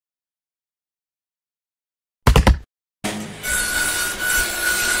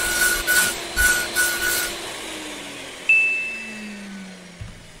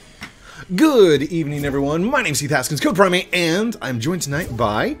Good evening, everyone. My name's Heath, Haskins, Code Primate, and I'm joined tonight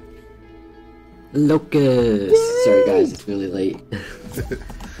by... Locus! Sorry guys, it's really late.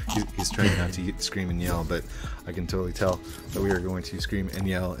 he's trying not to scream and yell, but I can totally tell that we are going to scream and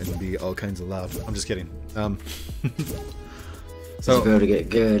yell and be all kinds of loud. I'm just kidding. So it's about to get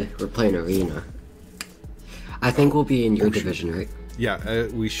good. We're playing Arena. I think we'll be in your division, right? Yeah,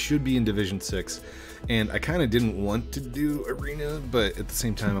 we should be in Division 6. And I kind of didn't want to do Arena, but at the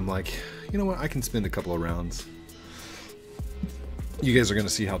same time I'm like, you know what, I can spend a couple of rounds. You guys are going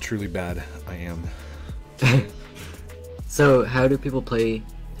to see how truly bad I am. So how do people play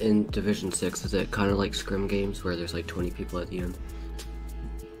in Division 6? Is it kind of like scrim games where there's like 20 people at the end?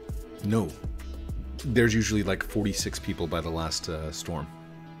 No. There's usually like 46 people by the last storm.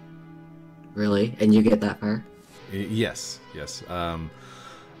 Really? And you get that far? Yes.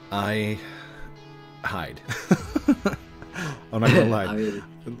 I hide. I'm not gonna lie. I mean,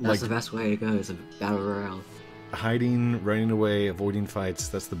 that's the best way to go, is a battle royale. Hiding, running away, avoiding fights,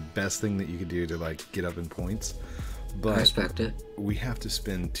 that's the best thing that you could do to like get up in points. But I respect it. We have to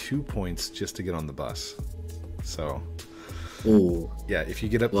spend 2 points just to get on the bus. So ooh. Yeah, if you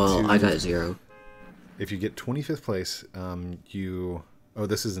get up well, to... I got 0. If you get 25th place, you... Oh,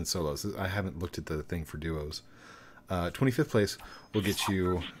 this isn't solos. I haven't looked at the thing for duos. 25th place will get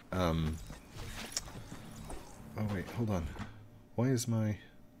you... Oh, wait, hold on. Why is my...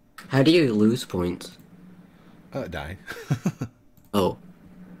 How do you lose points? Die. Oh.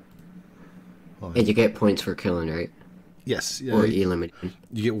 And you get points for killing, right? Yes. Or eliminating.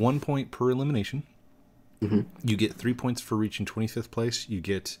 You get 1 point per elimination. Mm-hmm. You get 3 points for reaching 25th place. You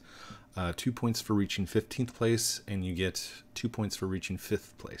get 2 points for reaching 15th place. And you get 2 points for reaching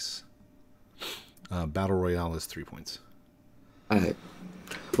 5th place. Battle Royale is 3 points. Alright.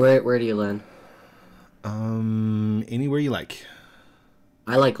 Where do you land? Anywhere you like.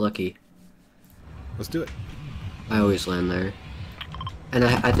 I like Lucky. Let's do it. I always land there. And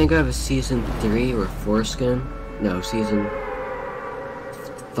I think I have a Season 3 or 4 skin. No, Season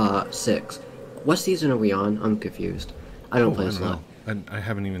 6. What season are we on? I'm confused. I don't play this a lot. I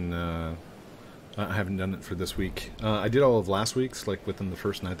haven't even, I haven't done it for this week. I did all of last week's, like, within the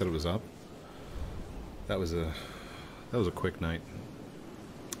first night that it was up. That was a quick night.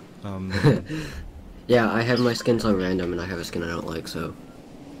 Yeah, I have my skins on random, and I have a skin I don't like, so...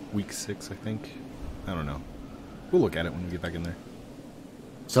 Week 6, I think. I don't know. We'll look at it when we get back in there.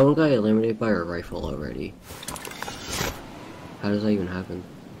 Someone got eliminated by a rifle already. How does that even happen?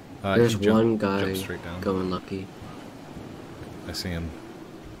 There's one guy going Lucky. I see him.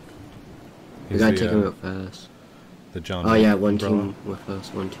 We gotta take him out fast. The John. Oh yeah, one team with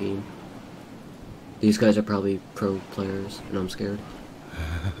us, one team. These guys are probably pro players, and I'm scared.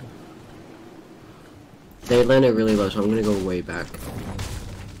 They landed really low, so I'm gonna go way back.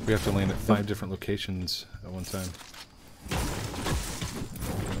 We have to land at 5 different locations at one time.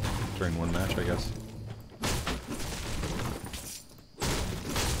 During one match, I guess.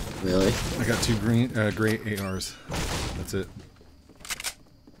 Really? I got 2 gray ARs. That's it.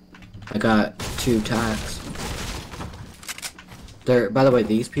 I got 2 tacks. By the way,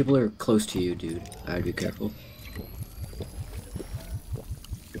 these people are close to you, dude. I'd be careful.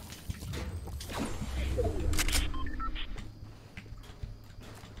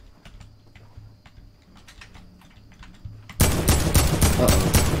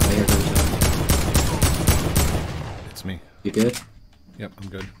 It's me. You good? Yep, I'm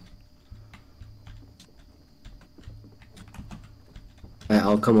good. Alright,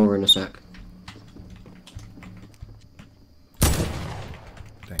 I'll come over in a sec.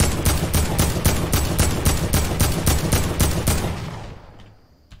 Dang.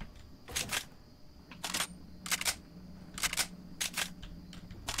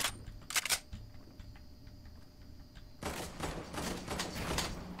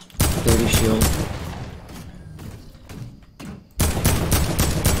 Shield.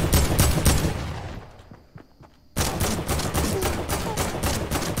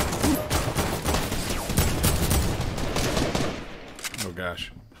 Oh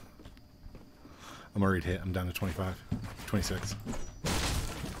gosh. I'm already hit. I'm down to 25. 26.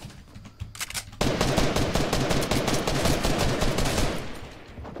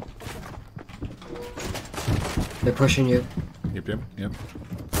 They're pushing you. Yep. Here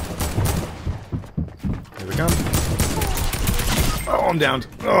they come. Oh, I'm downed.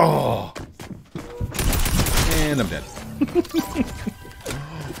 Oh. And I'm dead.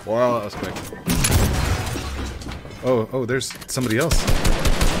 Wow, that was quick. Oh, there's somebody else.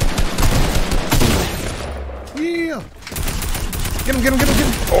 Yeah. Get him.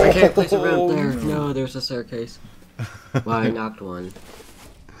 Oh. I can't place a ramp there. No, there's a staircase. Well, I knocked one.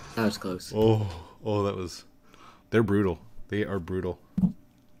 That was close. Oh, that was... They're brutal. They are brutal.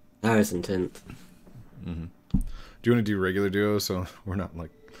 That was intense. Mm-hmm. Do you want to do regular duo so we're not,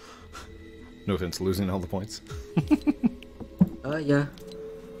 like... No offense, losing all the points? Yeah.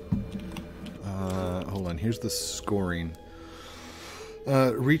 Hold on, here's the scoring.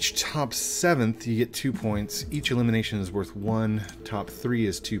 Reach top 7th, you get 2 points. Each elimination is worth 1. Top 3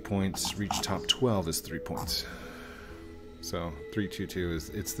 is 2 points. Reach top 12 is 3 points. So 3, 2, 2 is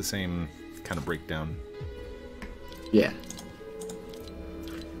it's the same kind of breakdown. Yeah.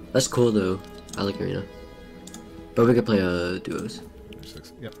 That's cool though. I like arena. But we could play duos.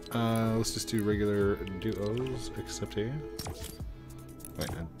 6. Yep. Let's just do regular duos, except here. Wait,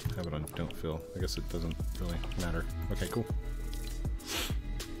 I have it on don't fill. I guess it doesn't really matter. Okay, cool.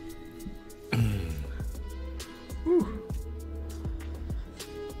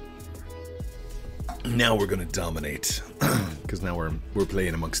 Now we're gonna dominate, because now we're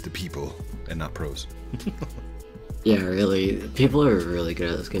playing amongst the people and not pros. Yeah, really. People are really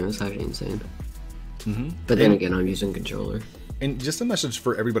good at this game. It's actually insane. But then again, I'm using controller. And just a message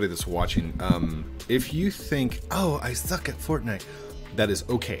for everybody that's watching. If you think, oh, I suck at Fortnite, that is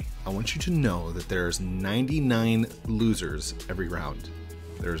okay. I want you to know that there's 99 losers every round.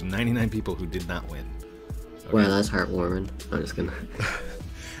 There's 99 people who did not win. Okay? Wow, that's heartwarming. I'm just gonna...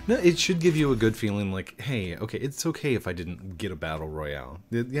 No, it should give you a good feeling like, hey, okay, it's okay if I didn't get a battle royale.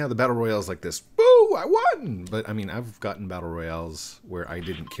 Yeah, the battle royale is like this, woo, I won! But, I mean, I've gotten battle royales where I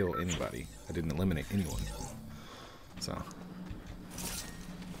didn't kill anybody. I didn't eliminate anyone. So...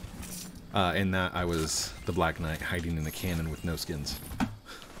 in that I was the Black Knight hiding in the cannon with no skins.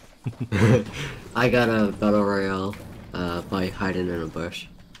 I got a battle royale by hiding in a bush.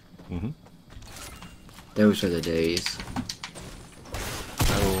 Those are the days.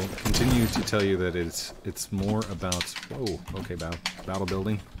 I will continue to tell you that it's more about battle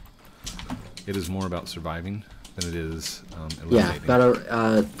building. It is more about surviving than it is eliminating.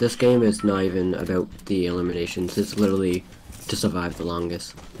 Yeah, this game is not even about the eliminations. It's literally to survive the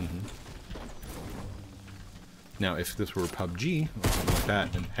longest. Now, if this were PUBG or something like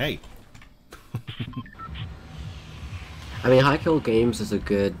that, then hey. I mean, high kill games is a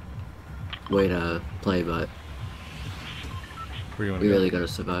good way to play, but where you we really gotta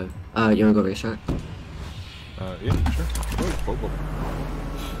survive. You wanna go racetrack? Yeah, sure. Whoa.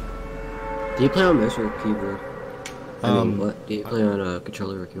 Do you play on mouse or keyboard? I mean, what? Do you play on a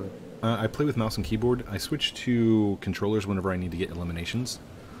controller or keyboard? I play with mouse and keyboard. I switch to controllers whenever I need to get eliminations,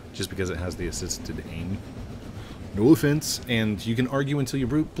 just because it has the assisted aim. No offense, and you can argue until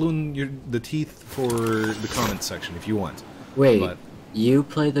you're blue in the teeth for the comments section if you want. Wait, but you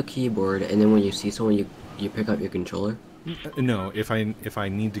play the keyboard, and then when you see someone, you pick up your controller? No, if I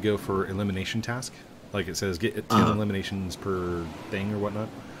need to go for elimination task, like it says get 10 eliminations per thing or whatnot,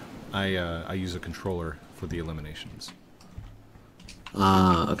 I use a controller for the eliminations.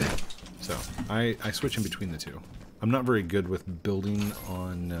 Okay. So I switch in between the two. I'm not very good with building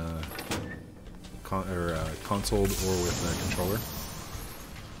on console or with a controller.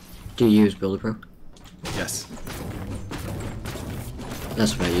 Do you use Builder Pro? Yes.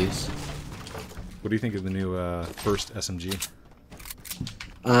 That's what I use. What do you think of the new first SMG?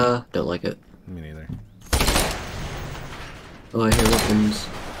 Don't like it. Me neither. Oh, I hear weapons.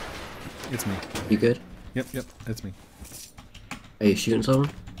 It's me. You good? Yep, it's me. Are you shooting someone?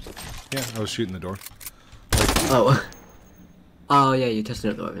 Yeah, I was shooting the door. Oh. Oh yeah, you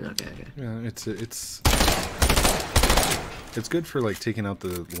tested out the weapon. Okay. Yeah, it's good for like taking out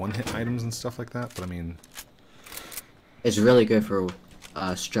the one-hit items and stuff like that. But I mean, it's really good for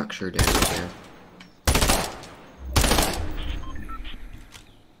structure damage. Yeah.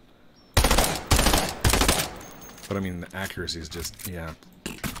 But I mean, the accuracy is just get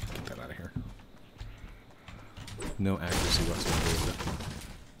that out of here. No accuracy whatsoever with it.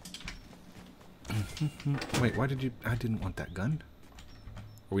 Wait, why did you... I didn't want that gun.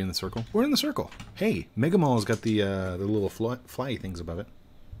 Are we in the circle? We're in the circle. Hey, Mega Mall's got the little fly things above it.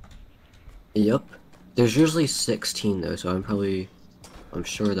 Yep. There's usually 16 though, so I'm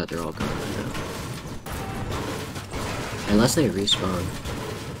sure that they're all gone right now. Unless they respawn.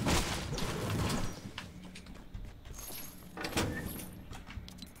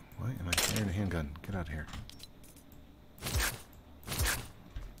 Why am I carrying a handgun? Get out of here.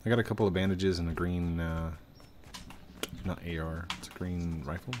 I got a couple of bandages and a green, not AR, it's a green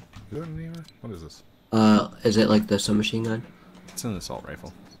rifle. Is that an AR? What is this? Is it like the submachine gun? It's an assault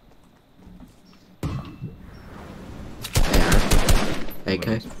rifle. AR?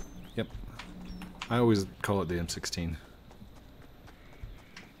 AK? Yep. I always call it the M16.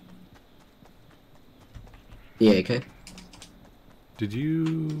 The AK? Did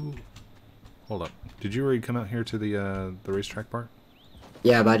you... Hold up. Did you already come out here to the racetrack part?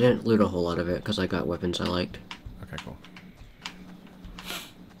 Yeah, but I didn't loot a whole lot of it because I got weapons I liked. Okay, cool.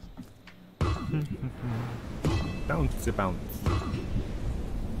 Bounce, bounce.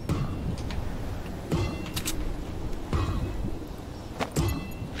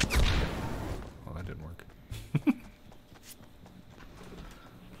 Oh, that didn't work.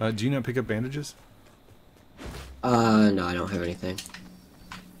 Do you not pick up bandages? No, I don't have anything.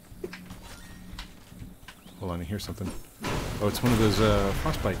 Hold on, I hear something. Oh, it's one of those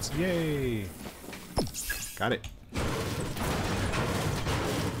frostbites. Yay! Got it.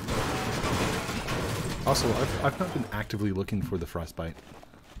 Also, I've not been actively looking for the frostbite.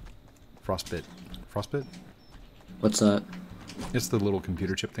 Frostbit. Frostbit? What's that? It's the little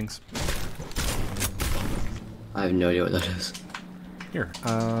computer chip things. I have no idea what that is. Here,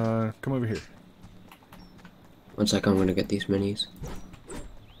 come over here. One sec, I'm gonna get these minis.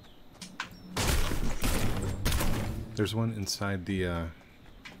 There's one inside the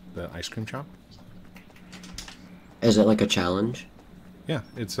ice cream shop. Is it like a challenge? Yeah,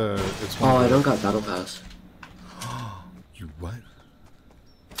 it's one. Oh, I don't got battle pass. You what?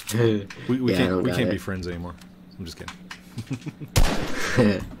 we Yeah, can't be friends anymore. I'm just kidding.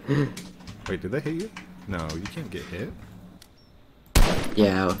 Wait, did they hit you? No, you can't get hit.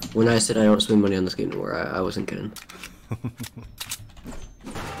 Yeah, when I said I don't spend money on this game anymore, I wasn't kidding.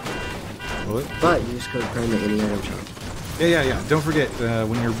 What? But you just go to Prime at any item shop. Yeah. Don't forget,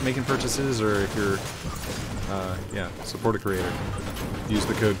 when you're making purchases or if you're, support a creator, use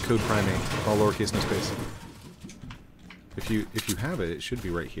the code PRIMATE, all lowercase, no space. If you have it, it should be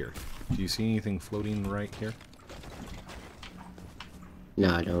right here. Do you see anything floating right here?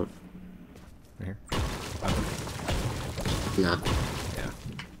 No, I don't. Right here? No. Yeah.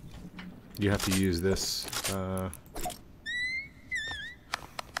 You have to use this,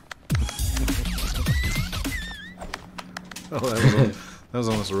 Oh, that was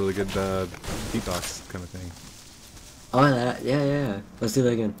almost a really good beatbox kind of thing. Oh, that, yeah. Let's do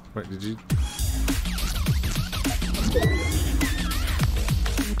that again. Wait, did you?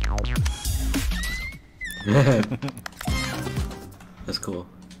 That's cool.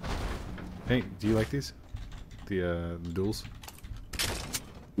 Hey, do you like these? The duels?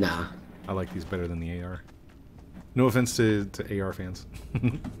 Nah. I like these better than the AR. No offense to AR fans.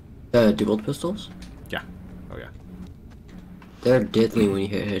 The dual pistols? Yeah. Oh yeah. They're deadly when you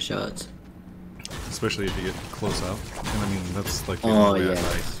hit headshots. Especially if you get close up. And I mean, that's like the only way yeah. I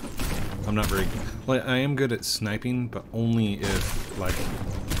fight. I'm not very... Well, I am good at sniping, but only if, like,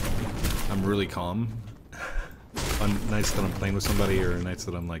 I'm really calm. On nights that I'm playing with somebody or nights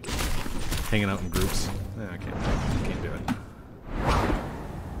that I'm, like, hanging out in groups. I can't do it.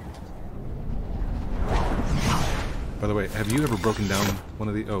 By the way, have you ever broken down one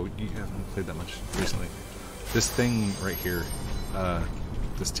of the... Oh, you haven't played that much recently. This thing right here,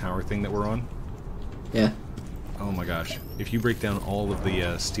 this tower thing that we're on. Yeah. Oh my gosh. If you break down all of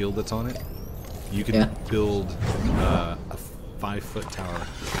the steel that's on it, you can build a 5-foot tower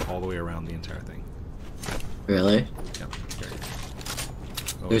all the way around the entire thing. Really? Yep.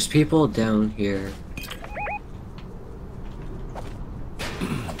 Oh. There's people down here.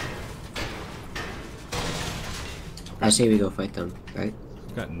 I say we go fight them, right?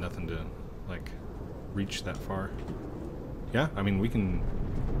 I've got nothing to, like, reach that far. Yeah, I mean, we can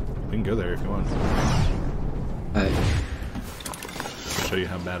go there if you want. Alright. I'll show you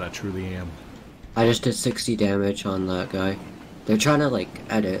how bad I truly am. I just did 60 damage on that guy. They're trying to, like,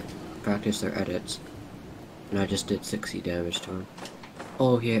 practice their edits. And I just did 60 damage to him.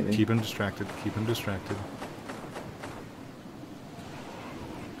 Oh, he hit me. Keep him distracted. Keep him distracted.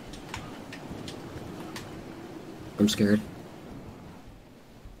 I'm scared.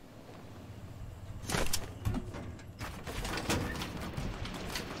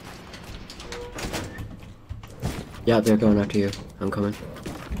 Yeah, they're going after you. I'm coming.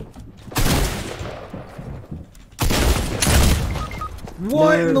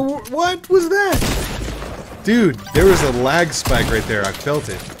 What in the what was that? Dude, there was a lag spike right there. I felt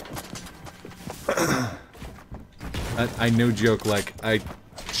it. I no joke, like, I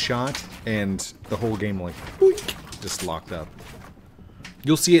shot and the whole game, like, boink, just locked up.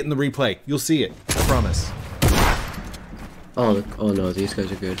 You'll see it in the replay. You'll see it. I promise. Oh no, these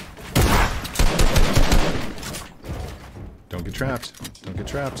guys are good. Don't get trapped. Don't get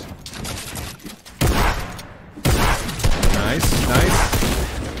trapped. Nice, nice.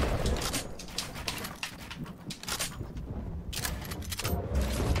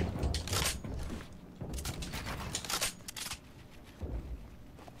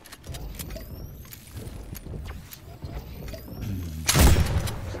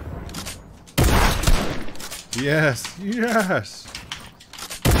 Yes, yes.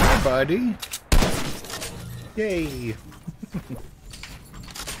 Hi, buddy. Yay.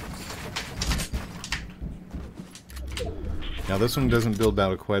 Now this one doesn't build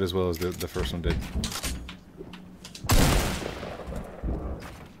battle quite as well as the first one did.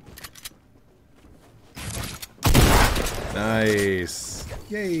 Nice.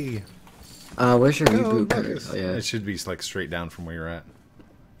 Yay. Where's your reboot card? Oh, yeah. It should be like straight down from where you're at.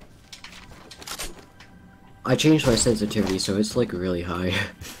 I changed my sensitivity, so it's like really high.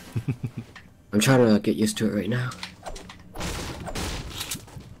 I'm trying to get used to it right now.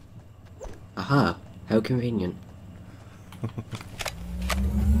 Aha, how convenient.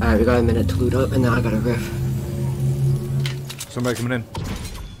 Alright, we got a minute to loot up, and now I got a riff. Somebody coming in.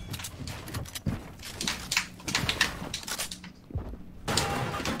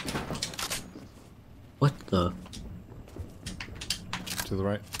 What the? To the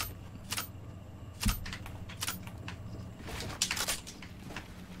right.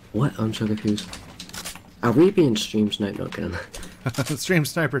 What? I'm so confused. Are we being stream sniped? No, kidding. Stream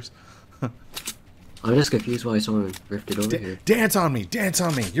snipers. I'm just confused why someone rifted over here. Dance on me! Dance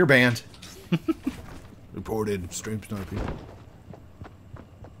on me! You're banned. Reported. Stream sniping.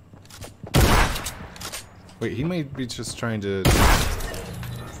 Wait, he might be just trying to...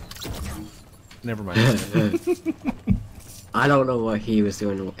 Never mind. I don't know what he was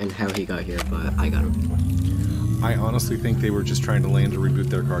doing and how he got here, but I got him. I honestly think they were just trying to land to reboot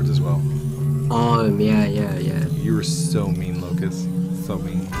their cards as well. Yeah. You were so mean, Locus. So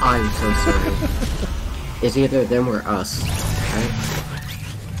mean. I'm so sorry. It's either them or us, right?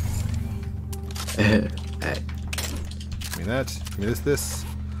 Alright. Give me that. Give me this.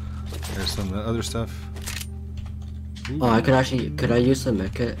 There's some other stuff. Ooh. Oh, I could I use the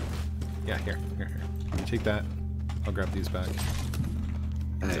mech kit? Yeah, here. You take that. I'll grab these back.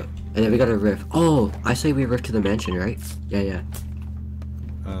 Alright. And then we got a rift. Oh, I say we rift to the mansion, right? Yeah.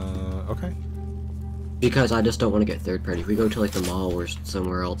 Okay. Because I just don't want to get third party. If we go to like the mall or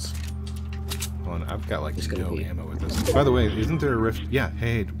somewhere else. Hold on, I've got like no be... ammo with this. By the way, isn't there a rift? Yeah,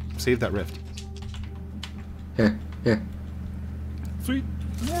 hey, save that rift. Here. Sweet.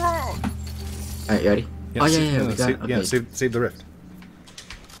 Alright, you ready? Yeah, we got save, okay. yeah, save the rift.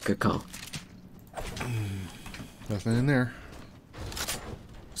 Good call. Nothing in there.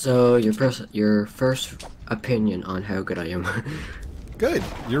 So your first opinion on how good I am. Good.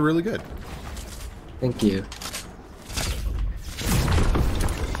 You're really good. Thank you.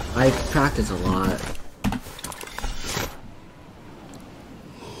 I practice a lot.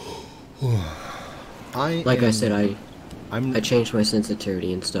 I said, I changed my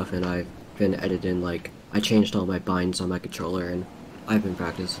sensitivity and stuff, and I've been editing, like, I changed all my binds on my controller, and I've been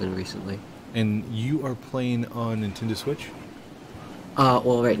practicing recently. And you are playing on Nintendo Switch?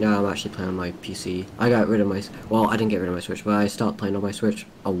 Well, right now I'm actually playing on my PC. I got rid of my... Well, I didn't get rid of my Switch, but I stopped playing on my Switch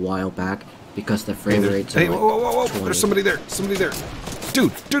a while back because the frame rates are Hey, like whoa. 20. There's somebody there.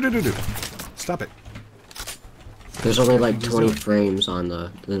 Dude. Stop it. There's only like 20 frames on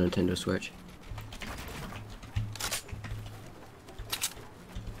the Nintendo Switch.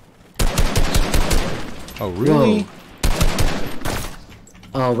 Oh, really? Whoa.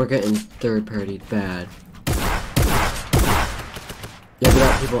 Oh, we're getting third party bad. Yeah, we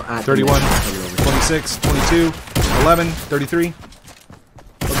got people at 31, 26, 22, 11, 33.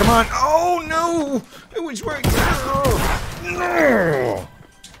 Oh, come on. Oh, no. It was right there. No.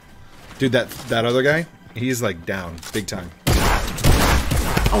 Dude, that other guy, he's like down big time.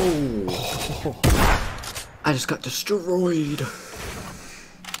 Oh. I just got destroyed.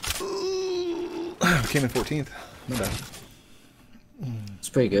 Came in 14th. Not bad. It's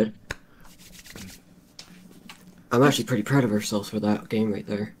pretty good. I'm actually pretty proud of ourselves for that game right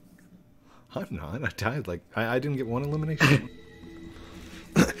there. I'm not. I died. Like, I didn't get one elimination.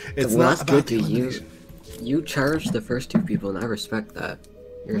 It's well, not that's about good to you charged the first two people, and I respect that.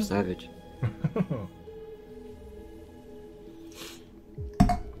 You're a savage.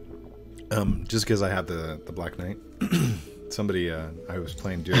 Just because I have the Black Knight. Somebody I was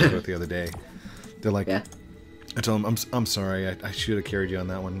playing duos with the other day. They're like, yeah. I told him, I'm sorry, I should have carried you on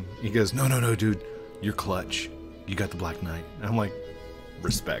that one. He goes, no, dude, you're clutch. You got the Black Knight. I'm like,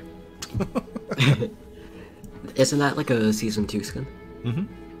 respect. Isn't that like a season 2 skin?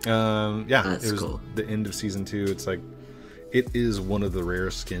 Mm-hmm. Yeah, that's it was cool. The end of season 2. It's like, it is one of the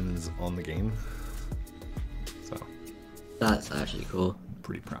rare skins on the game. So that's actually cool.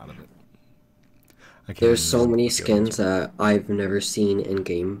 Pretty proud of it. There's so many skins that I've never seen in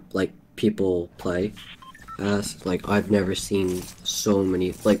game, like people play as. Like I've never seen so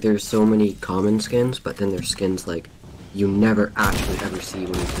many. Like there's so many common skins, but then there's skins like you never actually ever see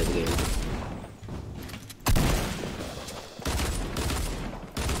when you play the game.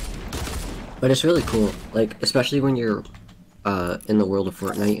 But it's really cool, like, especially when you're in the world of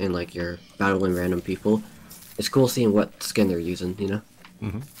Fortnite and, like, you're battling random people. It's cool seeing what skin they're using, you know?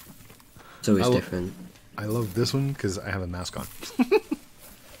 Mm-hmm. It's always different. I love this one because I have a mask on.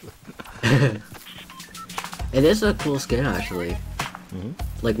 It is a cool skin, actually. Mm-hmm.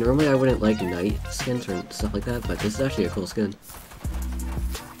 Like, normally I wouldn't like night skins or stuff like that, but this is actually a cool skin.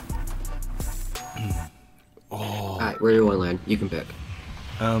 Oh. Alright, where do you want to land? You can pick.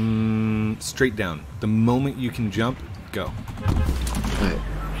 Straight down. The moment you can jump, go. Alright.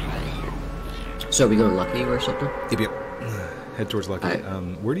 So, are we going Lucky or something? Yep. Head towards Lucky. Right.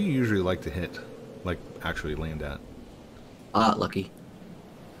 Where do you usually like to hit? Like, actually land at? Lucky.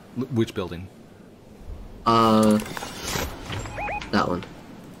 Which building? That one.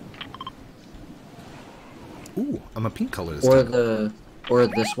 Ooh, I'm a pink color this time. Or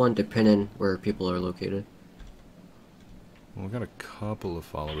this one, depending where people are located. Well, we got a couple of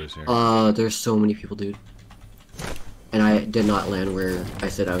followers here. There's so many people, dude. And I did not land where I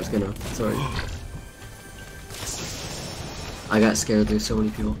said I was gonna. Sorry. I got scared, there's so many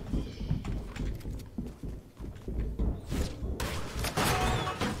people.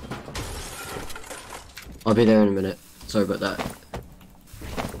 I'll be there in a minute. Sorry about that.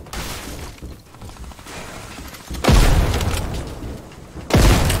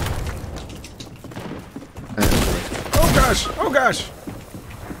 Oh gosh! Oh gosh!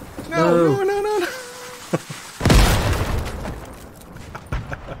 No, no, no, no,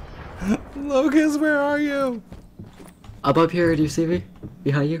 no! Locus, where are you? I'm up here, do you see me?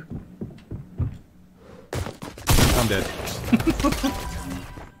 Behind you? I'm dead.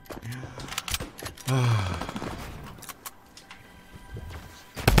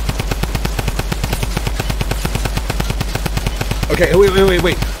 Okay,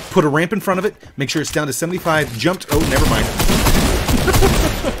 wait. Put a ramp in front of it. Make sure it's down to 75. Jumped. Oh, never mind.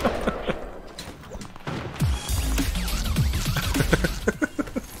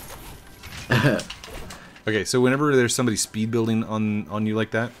 Okay, so whenever there's somebody speed building on you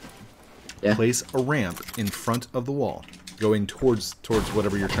like that, yeah. Place a ramp in front of the wall, going towards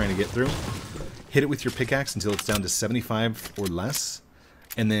whatever you're trying to get through. Hit it with your pickaxe until it's down to 75 or less,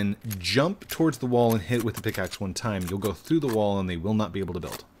 and then jump towards the wall and hit it with the pickaxe one time. You'll go through the wall and they will not be able to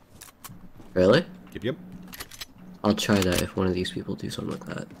build. Really? Yep. I'll try that if one of these people do something like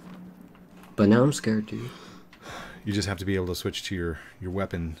that. But now I'm scared, dude. You just have to be able to switch to your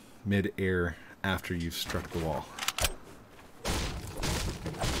weapon mid-air after you've struck the wall.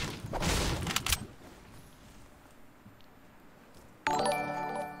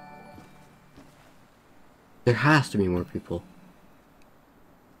 There has to be more people.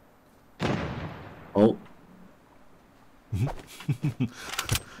 Oh.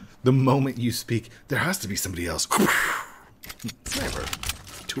 The moment you speak, there has to be somebody else. Sniper.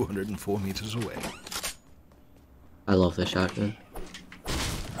 204 meters away. I love this shotgun.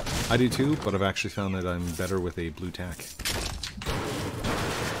 I do too, but I've actually found that I'm better with a blue tack.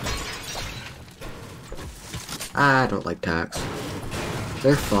 I don't like tacks.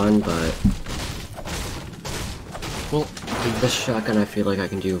 They're fun, but... Well, this shotgun I feel like I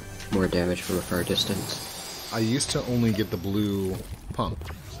can do more damage from a far distance. I used to only get the blue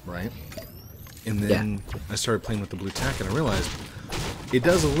pump, right? And then I started playing with the blue tack and I realized it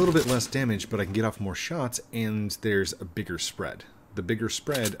does a little bit less damage, but I can get off more shots and there's a bigger spread. The bigger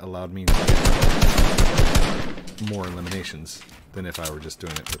spread allowed me to get more eliminations than if I were just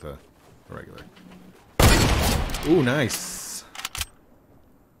doing it with a regular. Ooh, nice.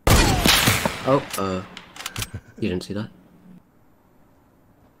 Oh, you didn't see that?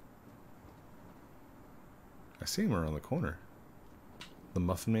 I see him around the corner. The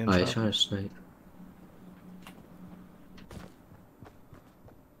Muffin Man. I shot a snipe.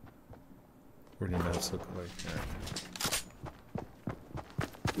 Where do your mouse look like?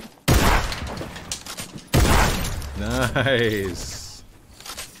 Nice.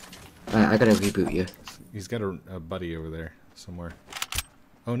 I gotta reboot you. He's got a buddy over there somewhere.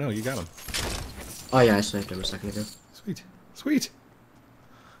 Oh no, you got him. Oh yeah, I sniped him a second ago. Sweet. Sweet.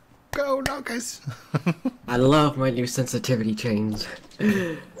 Go, Locus. I love my new sensitivity chains.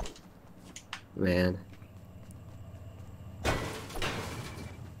 Man.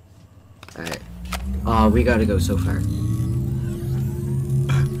 Alright. Oh, we gotta go so far.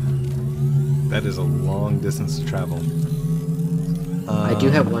 That is a long distance to travel. I do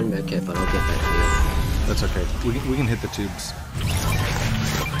have one medkit, but I'll get that to you. That's okay. We can hit the tubes.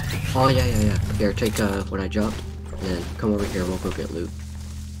 Oh, yeah. Here, take what I dropped, and then come over here and we'll go get loot.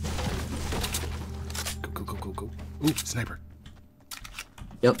 Go. Ooh, sniper.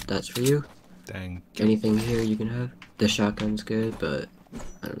 Yep, that's for you. Dang. Anything here you can have? The shotgun's good, but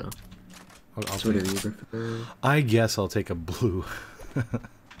I don't know. So whatever you prefer. I guess I'll take a blue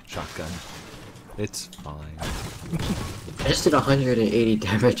shotgun. It's fine. I just did 180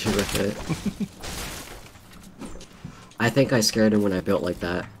 damage with it. I think I scared him when I built like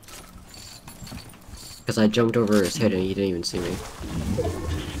that. Because I jumped over his head and he didn't even see me.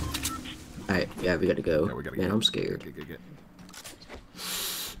 Alright, yeah, we gotta go. Yeah, we gotta Man, go. I'm scared.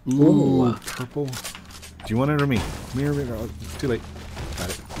 Ooh, purple. Do you want it or me? Me or me? Oh, too late. Got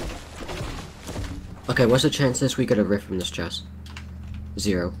it. Okay, what's the chances we get a rift from this chest?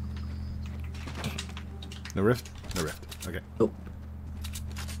 0. No rift? No rift. Okay. Oh.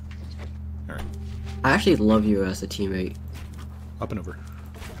 Alright. I actually love you as a teammate. Up and over.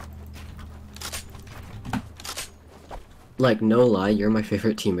 Like, no lie, you're my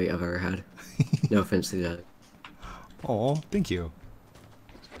favorite teammate I've ever had. No offense to that. Aw, thank you.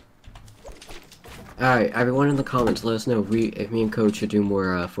 Alright, everyone in the comments, let us know if me and Code should do more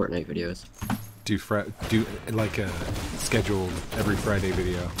Fortnite videos. Do like a scheduled every Friday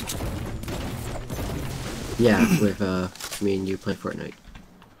video. Yeah, with me and you play Fortnite.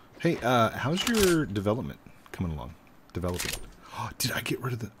 Hey, how's your development coming along? Developing. Oh, did I get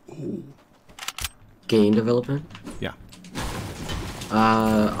rid of the... Oh. Game development? Yeah.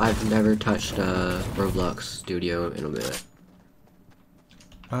 I've never touched Roblox Studio in a minute.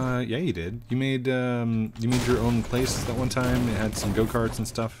 Yeah, you did. You made your own place that one time. It had some go-karts and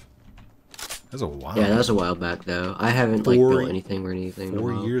stuff. That was a while. Yeah, that was a while back though. I haven't like built anything or anything.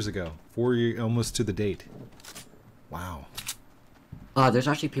 4 years ago. 4 years, almost to the date. Wow. There's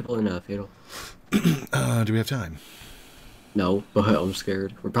actually people in Fatal. Do we have time? No, but I'm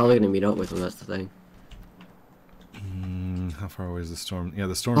scared. We're probably gonna meet up with them. That's the thing. How far away is the storm? Yeah,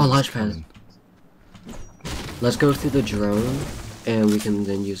 the storm. Oh, is launch coming. pad. Let's go through the drone, and we can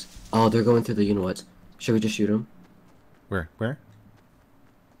then use. Oh, they're going through the you know what? Should we just shoot them? Where? Where?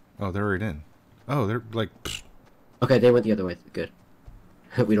 Oh, they're right in. Oh, they're like. Pfft. Okay, they went the other way. Good.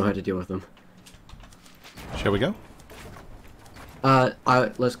 We don't have to deal with them. Shall we go?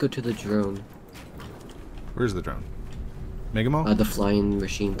 Let's go to the drone. Where's the drone? Mega Mall? The flying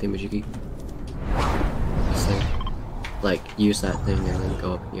machine thingamajiggy. This thing. Like, use that thing and then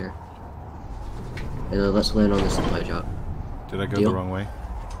go up here. And then let's land on the supply drop. Did I go Deal? the wrong way?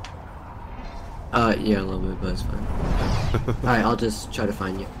 Yeah, a little bit, but it's fine. Alright, I'll just try to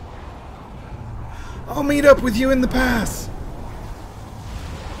find you. I'll meet up with you in the pass!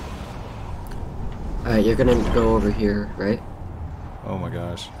 Alright, you're gonna go over here, right? Oh my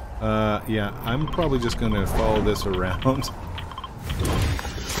gosh. Yeah, I'm probably just gonna follow this around.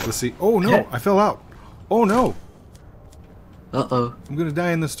 Let's see. Oh no, I fell out. Oh no! Uh-oh. I'm gonna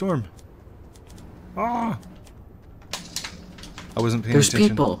die in the storm. Ah! I wasn't paying There's attention.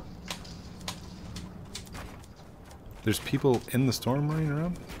 people! There's people in the storm running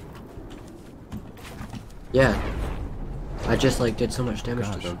around? Yeah. I just, like, did so much damage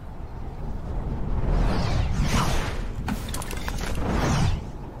to Gosh. them.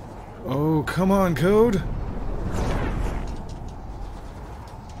 Oh, come on, code!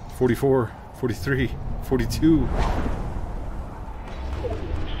 44, 43, 42.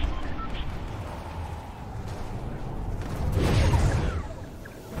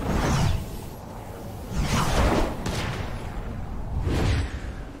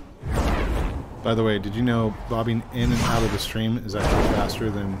 By the way, did you know bobbing in and out of the stream is actually faster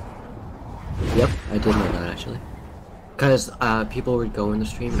than... Yep, I did know that, actually. Because, people would go in the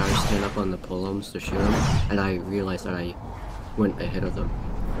stream and I would stand up on the pylons to shoot them, and I realized that I went ahead of them.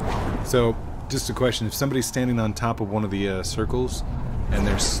 So, just a question, if somebody's standing on top of one of the circles, and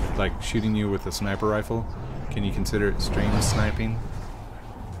they're, like, shooting you with a sniper rifle, can you consider it stream sniping?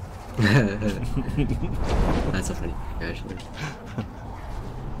 That's a funny thing, actually.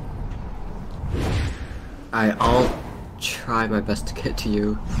 I'll try my best to get to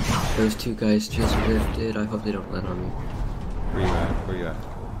you. Those two guys just rifted. I hope they don't land on me. Where you at? Where you at?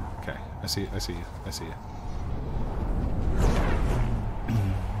 Okay, I see you. I see you. I see you.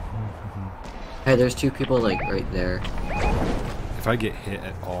 Hey, there's two people, like, right there. If I get hit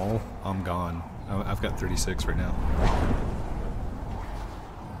at all, I'm gone. I've got 36 right now.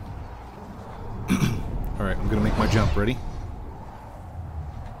 Alright, I'm gonna make my jump. Ready?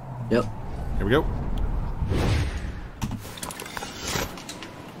 Yep. Here we go.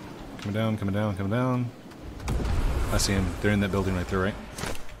 Coming down, coming down, coming down. I see him. They're in that building right there, right?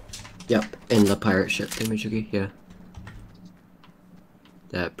 Yep, in the pirate ship thingamajiggy, yeah.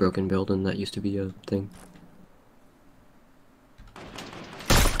 That broken building that used to be a thing.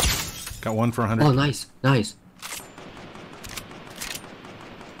 Got one for 100. Oh, nice, nice.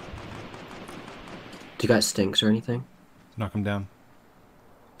 Do you got stinks or anything? Knock him down.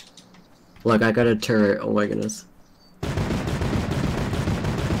 Look, I got a turret. Oh my goodness.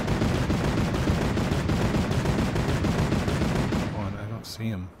 On, I don't see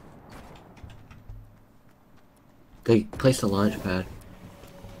him. They placed a launch pad.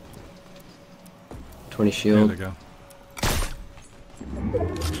 20 shield. There they go.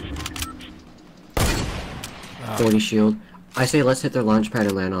 40 shield. I say let's hit their launch pad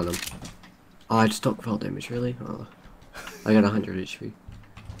and land on them. Oh, I just took fall damage, really? Oh. I got 100 HP.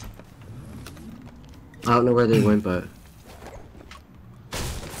 I don't know where they went, but...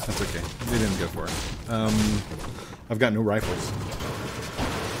 That's okay. They didn't go for it. I've got no rifles.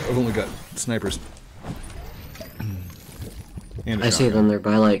 I've only got snipers. And I see them. They're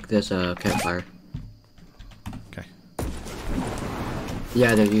by, like, this, campfire. Okay.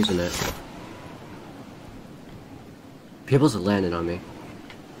 Yeah, they're using it. People's landing on me.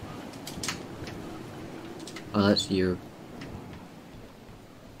 Oh, that's you.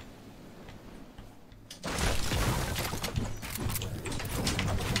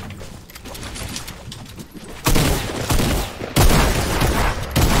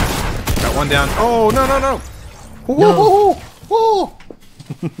 Got one down. Oh, no, no, no! No. Oh!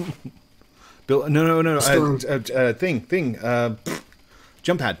 Bill, no. Thing.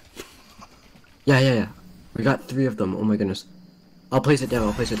 Jump pad. Yeah. We got 3 of them. Oh my goodness. I'll place it down,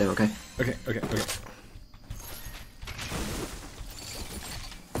 okay? Okay.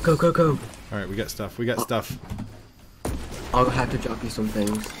 Go. Alright, we got stuff. I'll have to drop you some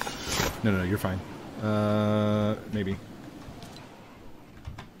things. No, you're fine. Maybe.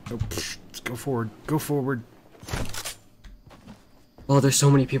 Oh, let's go forward. Oh, there's so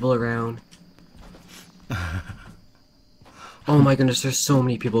many people around. Oh my goodness, there's so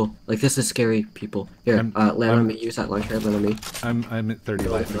many people. Like, this is scary, people. Here, land on me. Use that launch pad, land on me. I'm at 30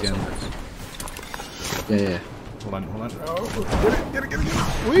 life again. Yeah. Hold on. Oh, get it.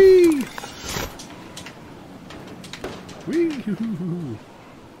 Whee!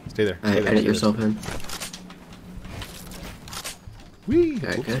 Stay there. Alright, edit yourself in. Whee!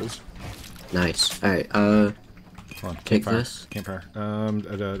 Alright, good. Nice. Alright, Hold on. take this. Campfire.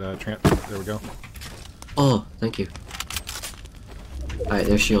 Tramp. There we go. Oh, thank you. Alright,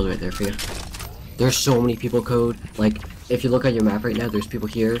 there's shield right there for you. There's so many people, Code. Like, if you look at your map right now, there's people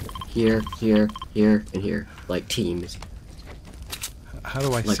here, and here. Like, teams. How do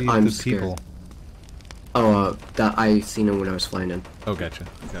I Like, see I'm the scared. people? Oh, that I seen them when I was flying in. Oh, gotcha.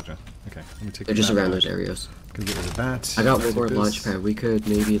 Okay, let me take. They're just around those areas. Can get rid of that. I got one more launch pad. We could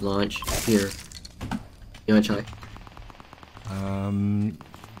maybe launch here. You wanna try?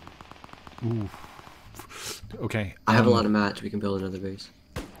 Ooh. Okay. I have a lot of mats. We can build another base.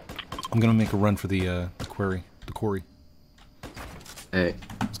 I'm gonna make a run for the quarry. Hey.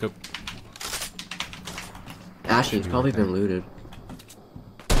 Let's go. Actually, it's probably been looted.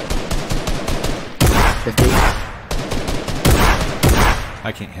 50.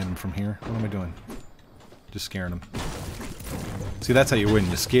 I can't hit him from here. What am I doing? Just scaring him. See, that's how you win.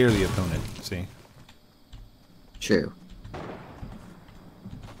 You scare the opponent. See? True.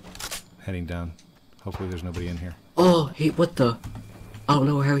 Heading down. Hopefully there's nobody in here. Oh, what the? I don't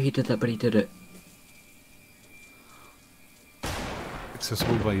know how he did that, but he did it.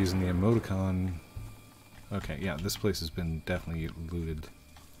 Accessible by using the emoticon. Okay, yeah, this place has been definitely looted.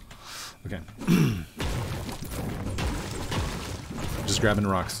 Okay. Just grabbing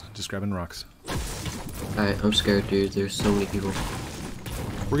rocks. Alright, I'm scared, dude. There's so many people.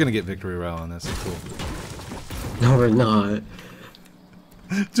 We're gonna get victory royale on this. Cool. No, we're not.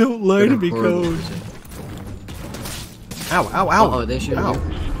 Don't lie to me, Code. Ow! Oh, they should. Ow.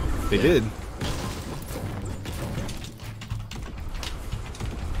 They did.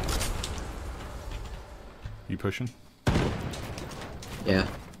 You pushing? Yeah.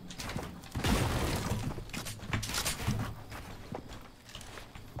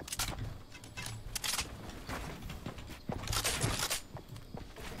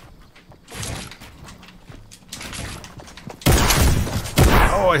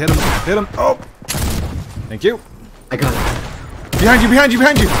 Oh, I hit him. Oh! Thank you. I got it. Behind you!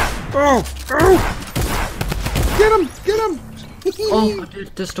 Oh! Get him! Oh, I'm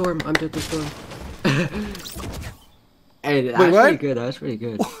dead to storm. Hey, that's Wait, what? pretty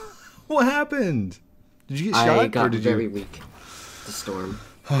good. What happened? Did you get shot? I got or did very you... weak. The storm.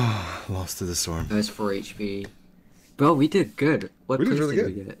 Lost to the storm. I was 4 HP. Bro, we did good. What We did place really did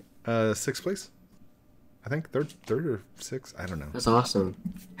good. we get? 6th place? I think third or 6th. I don't know. That's awesome.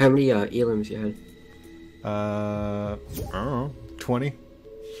 How many elims you had? I don't know. 20.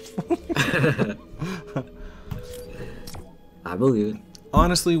 I believe it.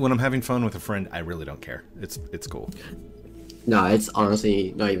 Honestly, when I'm having fun with a friend, I really don't care. It's cool. No, it's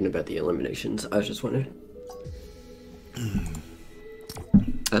honestly not even about the eliminations. I was just wondering.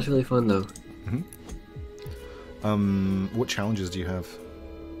 That's really fun though. What challenges do you have?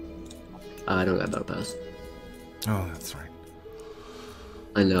 I don't got Battle Pass. Oh, that's right.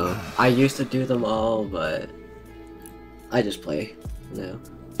 I know. I used to do them all, but I just play now.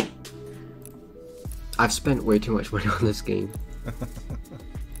 I've spent way too much money on this game.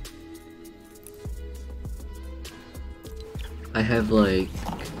 I have like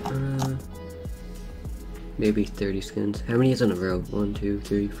maybe 30 skins. How many is in a row? 1, 2,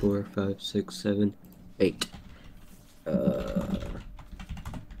 3, 4, 5, 6, 7, 8.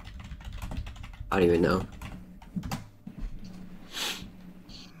 I don't even know.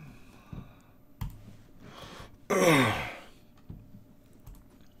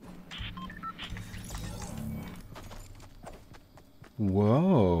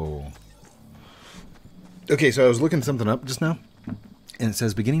 Whoa. Okay, so I was looking something up just now, and it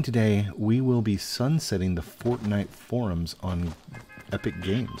says, beginning today, we will be sunsetting the Fortnite forums on Epic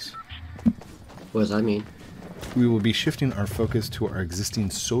Games. What does that mean? We will be shifting our focus to our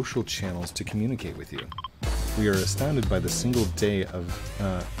existing social channels to communicate with you. We are astounded by the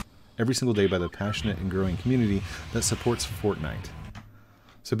every single day by the passionate and growing community that supports Fortnite.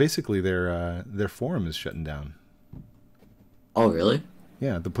 So basically, their forum is shutting down. Oh, really?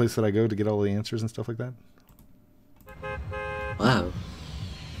 Yeah, the place that I go to get all the answers and stuff like that. Wow.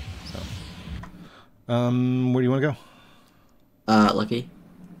 So, where do you want to go? Lucky.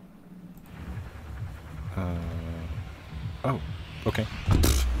 Oh, okay.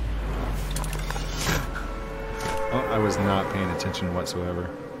 Oh, I was not paying attention whatsoever.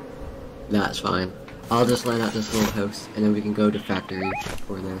 That's fine. I'll just land at this little house, and then we can go to factory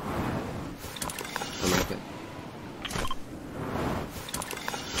or there. I like it.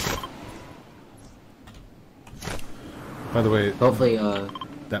 By the way, Hopefully,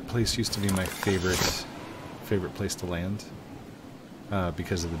 that place used to be my favorite place to land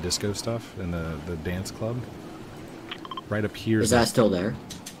because of the disco stuff and the dance club. Right up here. Is that still there?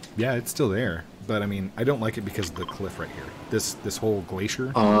 Yeah, it's still there. But I mean, I don't like it because of the cliff right here. This whole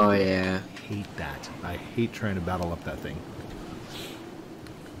glacier. Oh yeah. I hate that. I hate trying to battle up that thing.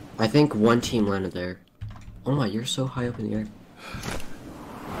 I think one team landed there. Oh my, you're so high up in the air.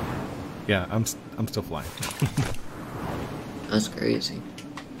 Yeah, I'm still flying. That's crazy.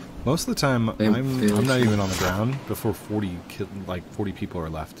 Most of the time, I'm not even on the ground before 40 people are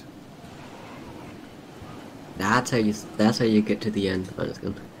left. That's how you get to the end on this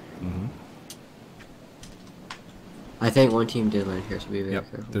gun. Mm-hmm. I think one team did land here, so be very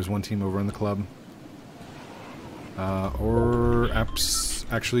careful. There's one team over in the club.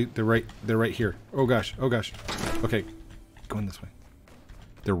 Actually, they're right here. Oh gosh. Okay, going this way.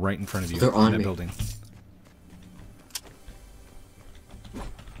 They're right in front of you. They're on in that me. building.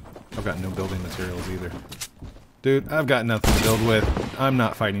 I've got no building materials either. Dude, I've got nothing to build with. I'm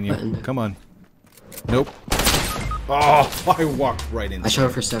not fighting you. Come on. Nope. Oh, I walked right into it. I shot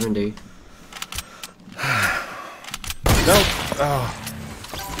him for 70. Nope. Oh.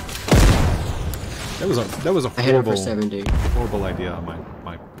 That was a I hit him for 70. horrible idea on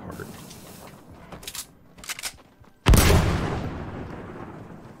my part.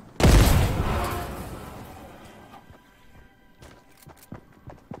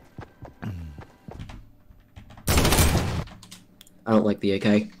 I don't like the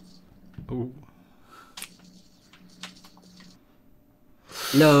AK. Ooh.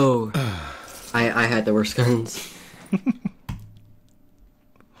 No. I had the worst guns.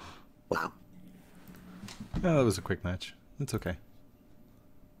 Wow. Oh, that was a quick match. It's okay.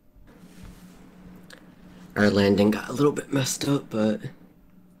 Our landing got a little bit messed up, but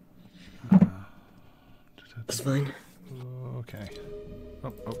it's fine. Okay.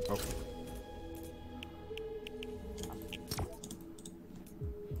 Oh.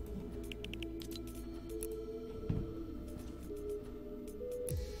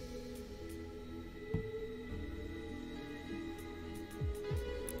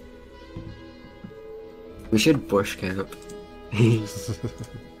 We should bush camp. Do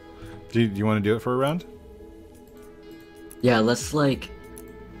you want to do it for a round? Yeah, let's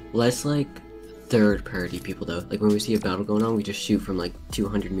third party people though. Like when we see a battle going on, we just shoot from like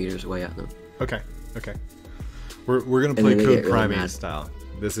 200 meters away at them. Okay. We're gonna play Code Primate style.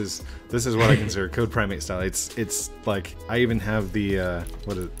 This is what I consider Code Primate style. It's like I even have the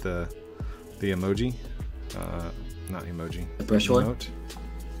what is it, the emoji, not emoji. The brush one. Emote.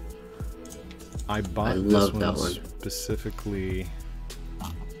 I bought love this that one one specifically.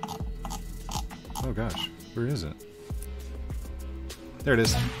 Oh gosh, where is it? There it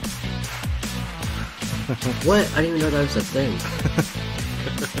is. What? I didn't even know that was a thing.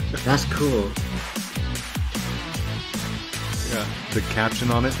 That's cool. Yeah. The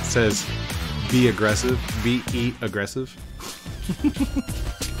caption on it says, "Be aggressive. Be aggressive."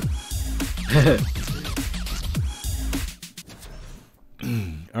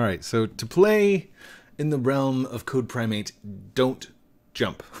 All right. So to play in the realm of Code Primate, don't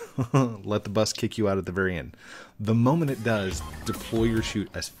jump. Let the bus kick you out at the very end. The moment it does, deploy your chute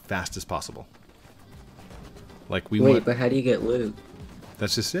as fast as possible. Like Wait, but how do you get loot?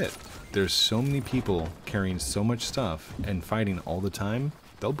 That's just it. There's so many people carrying so much stuff and fighting all the time,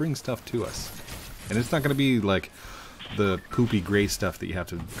 they'll bring stuff to us. And it's not going to be like the poopy gray stuff that you have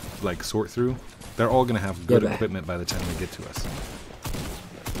to like sort through. They're all going to have good equipment by the time they get to us.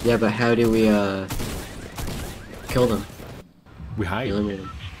 Yeah, but how do we kill them? We hide. Eliminate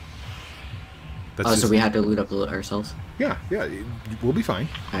them. That's so we have to loot up ourselves? Yeah, we'll be fine.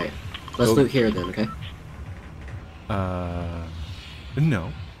 Alright, let's loot here then, okay?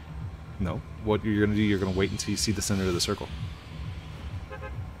 No. What you're gonna do, you're gonna wait until you see the center of the circle.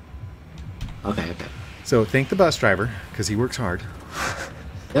 Okay. So thank the bus driver, because he works hard.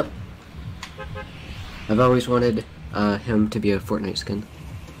 Yep. I've always wanted him to be a Fortnite skin.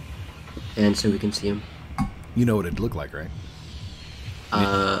 And so we can see him. You know what it'd look like, right?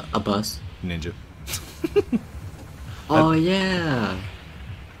 A bus. Ninja. Oh yeah!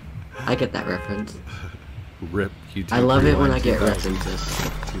 I get that reference. Rip YouTube. I love it when I get references.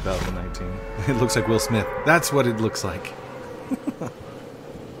 2019. It looks like Will Smith. That's what it looks like.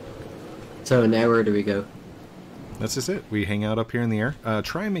 So now where do we go? That's just it. We hang out up here in the air.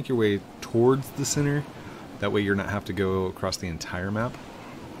 Try and make your way towards the center. That way you're not have to go across the entire map.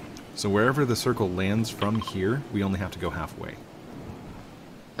 So wherever the circle lands from here, we only have to go halfway.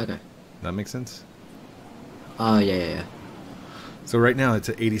 Okay. That makes sense? Yeah. So right now it's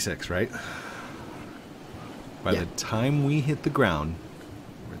at 86, right? By Yeah. the time we hit the ground,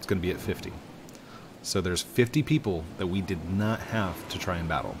 it's going to be at 50. So there's 50 people that we did not have to try and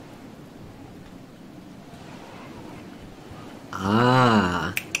battle.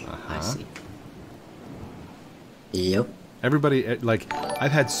 I see. Yep. Everybody, like,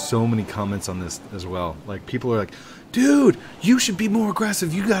 I've had so many comments on this as well. Like, people are like, dude, you should be more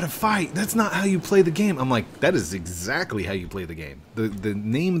aggressive. You gotta fight. That's not how you play the game. I'm like, that is exactly how you play the game. The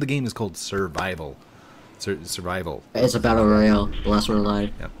name of the game is called Survival. Survival. It's a battle royale. The last one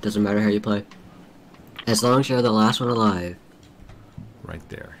alive. Yep. Doesn't matter how you play. As long as you're the last one alive. Right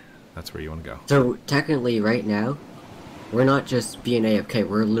there. That's where you want to go. So, technically, right now, we're not just being AFK.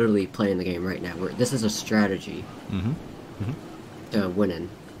 We're literally playing the game right now. This is a strategy. Mm-hmm. To winning.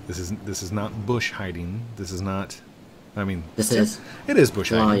 This is not bush hiding. This is not. I mean, This is. It is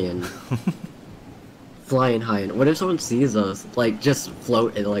bush hiding. Flying high. And what if someone sees us? Like, just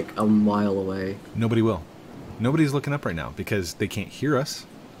float at like a mile away. Nobody will. Nobody's looking up right now because they can't hear us.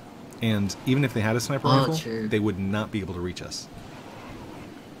 And even if they had a sniper rifle, true. they would not be able to reach us.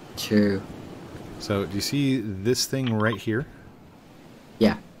 True. So, do you see this thing right here?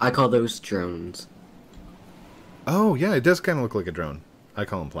 Yeah, I call those drones. Oh, yeah, it does kind of look like a drone. I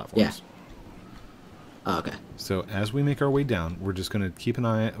call them platforms. Yeah. Oh, okay. So, as we make our way down, we're just going to keep an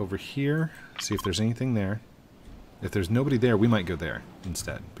eye over here, see if there's anything there. If there's nobody there, we might go there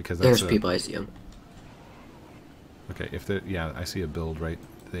instead, because that's There's people, I see them. Okay, yeah, I see a build right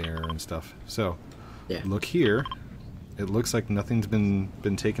there and stuff. So, Yeah. look here. It looks like nothing's been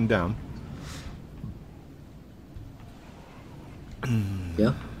taken down.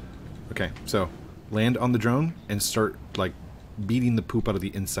 Yeah. Okay, so land on the drone and start like beating the poop out of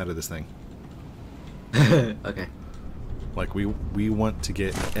the inside of this thing. Okay. Like we want to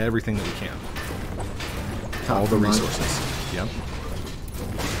get everything that we can. All the resources. Yep.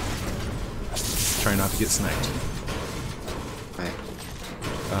 Try not to get sniped. Right.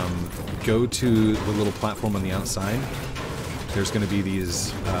 Go to the little platform on the outside. There's going to be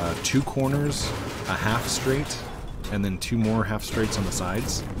these 2 corners, a half straight, and then 2 more half straights on the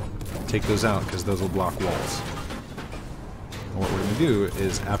sides. Take those out because those will block walls. And what we're going to do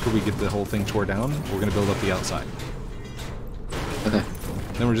is after we get the whole thing tore down, we're going to build up the outside. Okay.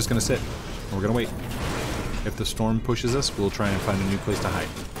 Then we're just going to sit and we're going to wait. If the storm pushes us, we'll try and find a new place to hide.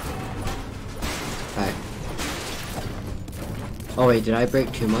 Alright. Oh wait, did I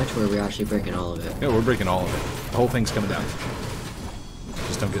break too much or are we actually breaking all of it? Yeah, we're breaking all of it. The whole thing's coming down.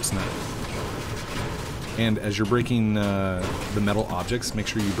 Just don't get sniped. And as you're breaking the metal objects, make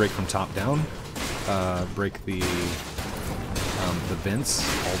sure you break from top down. Break the vents,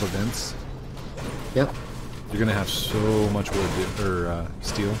 all the vents. Yep. You're gonna have so much wood or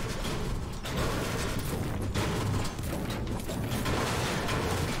steel.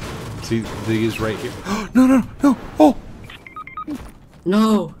 See these right here. No, no, no! Oh!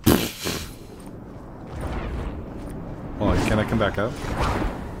 No! Hold on, can I come back up?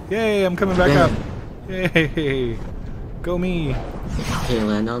 Yay, I'm coming back up! Yay! Go me! Can you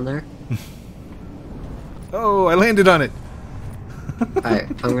land on there? Oh, I landed on it! Alright,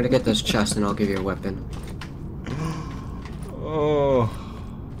 I'm gonna get this chest and I'll give you a weapon. Oh.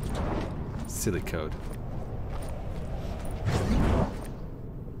 Silly code.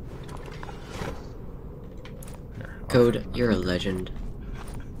 Here, Code, you're a legend.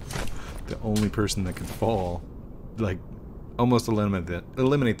 the only person that could fall, like, almost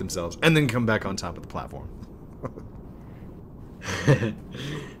eliminate themselves, and then come back on top of the platform.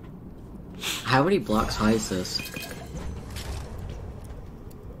 How many blocks high is this?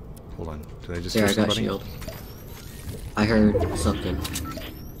 Hold on, did I just There, hear I got somebody? shield. I heard something.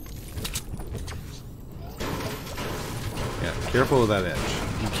 Yeah, careful of that edge.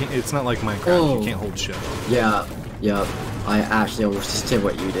 You can't. It's not like Minecraft. Oh. You can't hold shit. Yeah, yep. I actually almost just did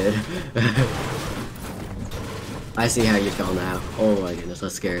what you did. I see how you fell now. Oh my goodness,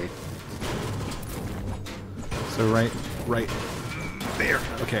 that's scary. So right there.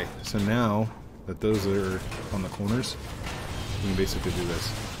 Okay, so now that those are on the corners, we can basically do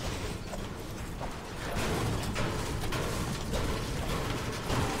this.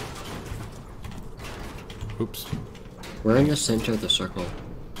 Oops. We're in the center of the circle.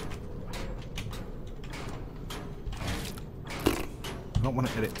 I don't want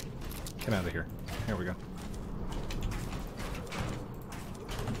to edit. Get out of here. Here we go.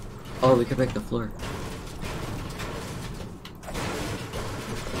 Oh, we could break the floor.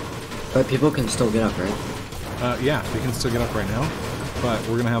 But people can still get up, right? Yeah, we can still get up right now, but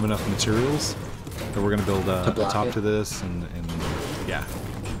we're gonna have enough materials that we're gonna build a top to this, and yeah.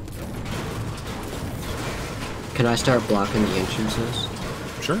 Can I start blocking the entrances?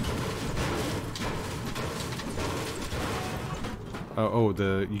 Sure.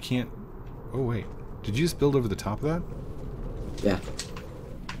 You can't. Oh wait, did you just build over the top of that? Yeah.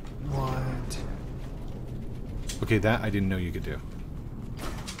 What? Okay, that I didn't know you could do.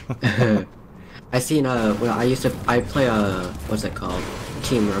 I seen well, I play what's it called?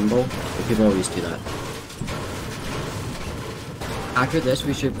 Team Rumble. And people always do that. After this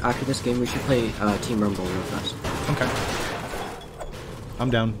game we should play Team Rumble real fast. Okay. I'm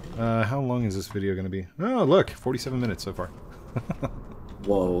down. How long is this video gonna be? Oh look, 47 minutes so far.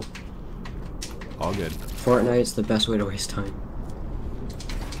 Whoa. All good. Fortnite's the best way to waste time.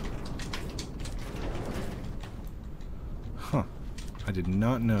 Huh. I did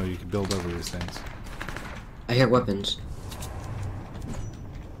not know you could build over these things. I hear weapons.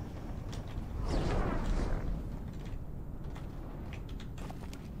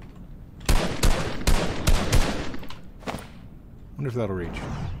 Wonder if that'll reach.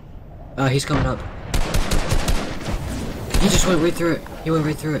 He's coming up. He just went right through it. He went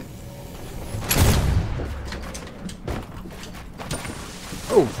right through it.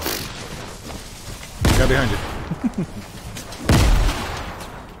 Oh! Got behind you.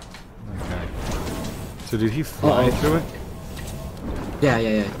 Okay. So did he fly through it? Yeah.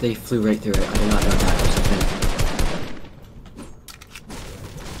 They flew right through it. I did not know that was a thing.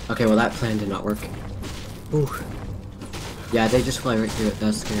 Okay, well that plan did not work. Ooh. Yeah, they just fly right through it.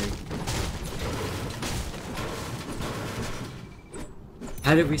 That's scary.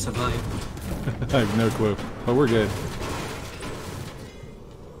 How did we survive? I have no clue, but we're good.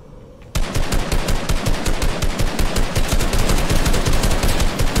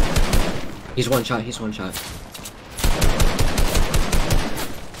 He's one shot. He's one shot.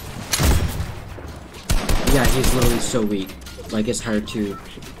 Yeah, he's literally so weak. Like, it's hard to...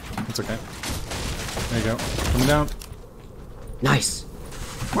 It's okay. There you go. Coming down. Nice!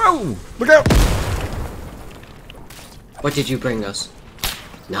 Whoa! Look out! What did you bring us?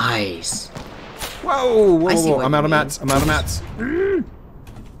 Nice! Whoa! Whoa! I see what I'm you out of mean. mats. I'm out of mats.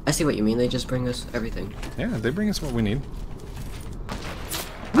 I see what you mean. They just bring us everything. Yeah, they bring us what we need.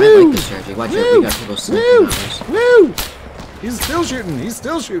 I like this strategy. Watch out, we got people sniping ours. Woo! He's still shooting. He's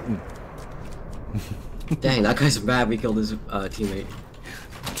still shooting. Dang, that guy's mad we killed his teammate.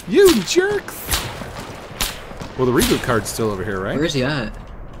 You jerks! Well, the reboot card's still over here, right? Where is he at?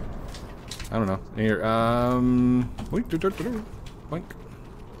 I don't know. Here, wait, boink.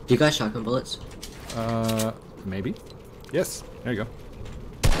 Do you guys shotgun bullets? Maybe. Yes. There you go.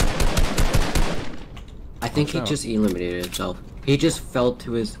 I think he out. just eliminated himself. He just fell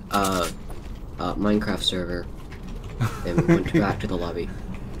to his Minecraft server and went back to the lobby.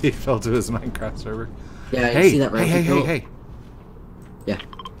 He fell to his Minecraft server. Yeah, Hey, you see that right? hey. Yeah.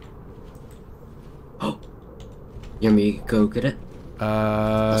 Oh. You want me to go get it?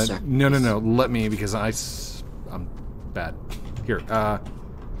 No. Let me, because I'm bad. Here,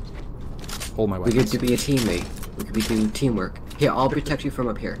 hold my weapons. We get to be a teammate. We could be doing teamwork. Here, I'll protect you from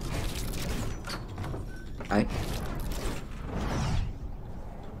up here. Alright?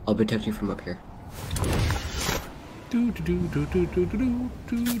 I'll protect you from up here.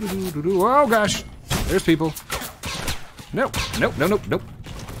 Oh gosh! There's people. Nope. And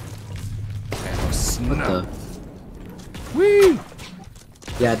What the? Whee!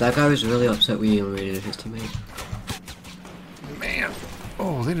 Yeah, that guy was really upset we eliminated his teammate. Man.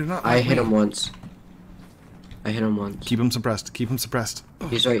 Oh, they did not. I hit him once. Keep him suppressed.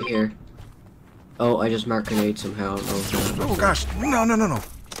 He's right here. Oh, I just marked grenade somehow. Oh gosh. No.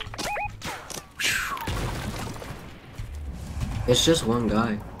 It's just one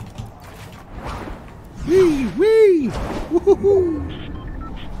guy. Wee! Woohoo!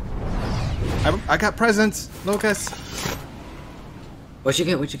 I got presents, Locus. What'd you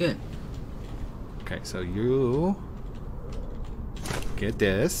get? Okay, so you get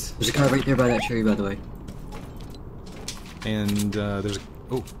this. There's a car right there by that tree, by the way. And there's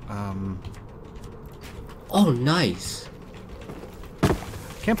Oh, nice.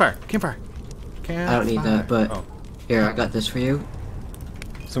 Campfire. I don't need that, but here, I got this for you.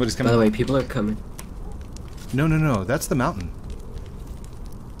 Somebody's coming. By the way, people are coming. No. That's the mountain.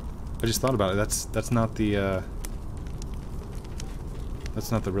 I just thought about it. That's not the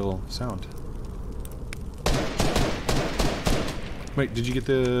real sound. Wait, did you get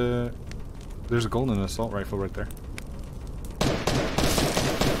the? There's a golden assault rifle right there.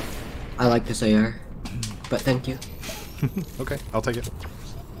 I like this AR, but thank you. Okay, I'll take it.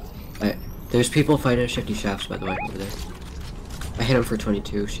 There's people fighting at Shifty Shafts, by the way, over there. I hit him for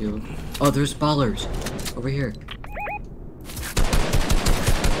 22 shield. Oh, there's ballers over here.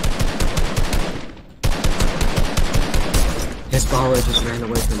 His baller just ran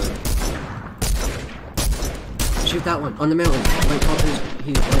away from him. Shoot that one on the mountain. Wait,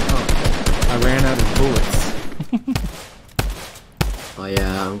 he went off. I ran out of bullets. Oh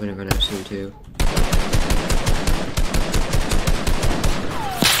yeah, I'm gonna run out soon too.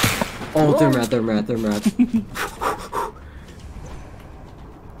 Oh, they're mad.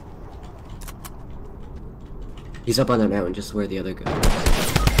 He's up on that mountain, just where the other guy is.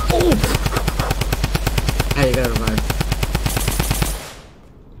 Oh! Hey, you gotta revive.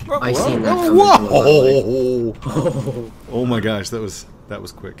 I seen that coming. Whoa! Oh my gosh, that was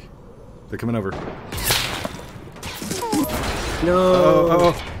quick. They're coming over.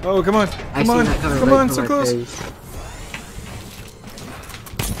 No! Oh, come on! Come on, So close!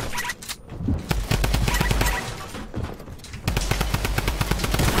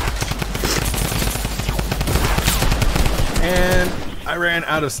 And I ran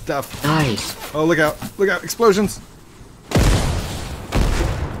out of stuff. Nice. Oh, look out! Explosions!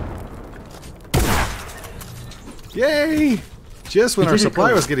 Yay! Just when our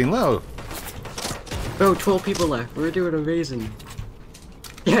supply was getting low. Oh, 12 people left. We're doing amazing.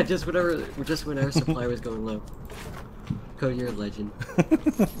 Yeah, just when our supply was going low. Cody, you're a legend.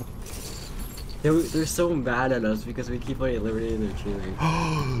 They're so mad at us because we keep on eliminating their teammates.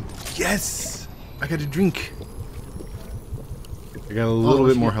 Oh, yes! I got a drink. I got a little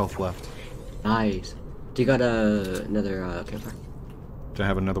bit more health left. Nice. Do you got another campfire? Do I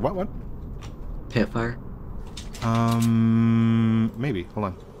have another what? Campfire? Maybe. Hold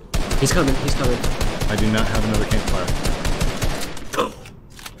on. He's coming. I do not have another campfire.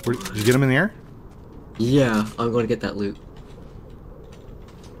 Did you get him in the air? Yeah, I'm going to get that loot.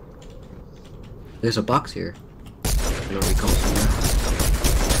 There's a box here. I don't recall somewhere.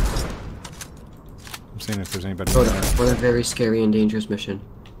 I'm seeing if there's anybody. Oh, on a very scary and dangerous mission.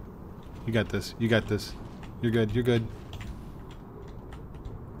 You got this. You're good.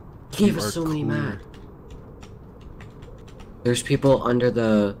 He gave us so many mad. There's people under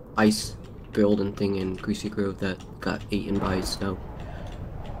the ice building thing in Greasy Grove that got eaten by snow.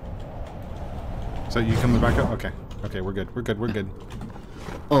 So you coming back up? Okay, we're good.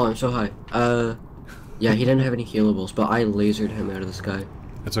 Oh, I'm so high. Yeah, he didn't have any healables, but I lasered him out of the sky.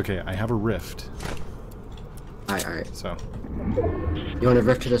 It's okay. I have a rift. Alright. So. You want to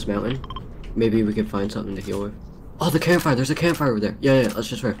rift to this mountain? Maybe we can find something to heal with. Oh, the campfire! There's a campfire over there. Yeah. Let's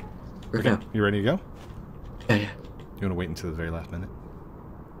just rift. Rift now. You ready to go? Yeah. You want to wait until the very last minute?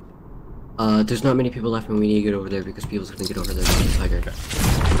 There's not many people left, and we need to get over there because people's gonna get over there. Okay.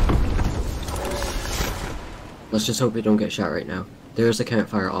 Let's just hope we don't get shot right now. There's a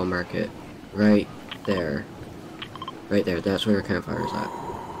campfire. I'll mark it. Right there. That's where our campfire is at.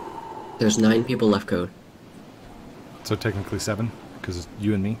 There's 9 people left, Code. So technically 7, because it's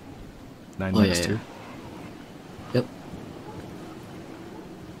you and me. 9 minus 2. Yep.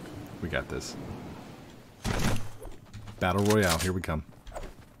 We got this. Battle Royale, here we come.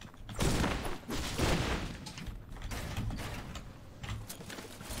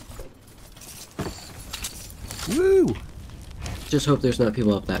 Woo! Just hope there's not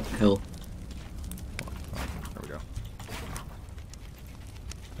people up that hill. There we go.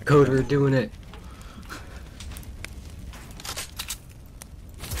 Code, we're doing it.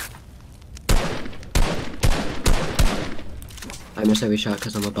 I miss every shot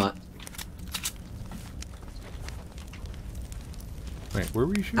because I'm a bot. Wait, where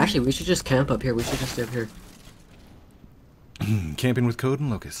were you shooting? Actually, we should just camp up here. We should just stay up here. Camping with Code and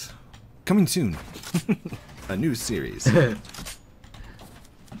Locus. Coming soon. A new series.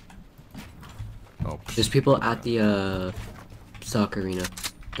 Oh. There's people at the soccer arena.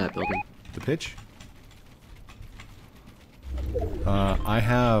 That building. The pitch? I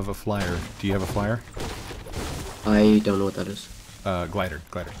have a flyer. Do you have a flyer? I don't know what that is. Glider.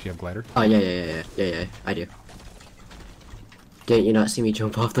 Do you have glider? Oh, yeah, I do. Didn't you not see me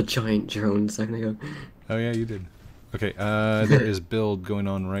jump off the giant drone a second ago? Oh yeah, you did. Okay, there is build going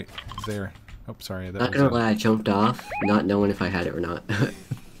on right there. Oh, sorry. That Not gonna lie, I jumped off, not knowing if I had it or not.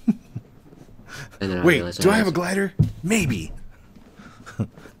 And then I Wait, realized do I have a glider? Maybe.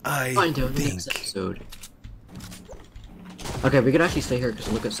 I find out in the think. next episode. Okay, we could actually stay here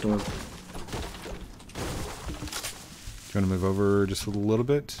because look at storm. Do you want to move over just a little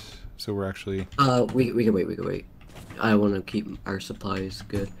bit? So we're actually... We can wait. I want to keep our supplies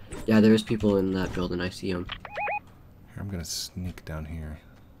good. Yeah, there's people in that building, I see them. Here, I'm going to sneak down here.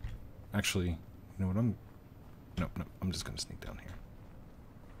 Actually, you know what, No, I'm just going to sneak down here.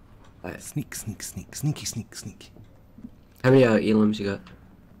 Alright. Sneak. Sneaky. How many elims you got?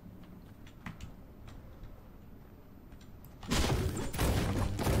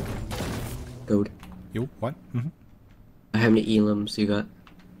 Gold. Yo, what? Mm-hmm. How many elims you got?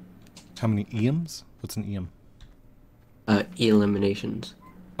 How many EMs? What's an EM? Eliminations.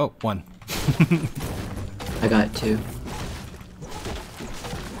 Oh, 1. I got 2.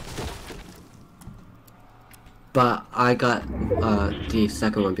 But I got the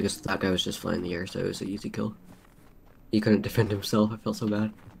second one because that guy was just flying in the air, so it was an easy kill. He couldn't defend himself, I felt so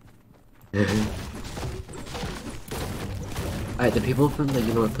bad. Alright, the people from the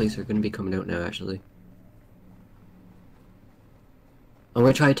YouNow place are gonna be coming out now, actually. I'm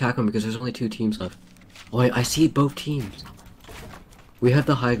gonna try to attack them because there's only 2 teams left. Oh, I see both teams. We have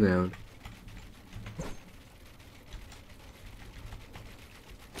the high ground.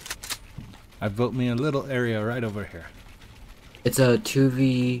 I've built me a little area right over here. It's a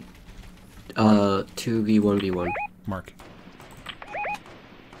 2v1v1. Mark.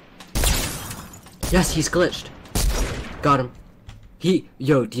 Yes, he's glitched. Got him.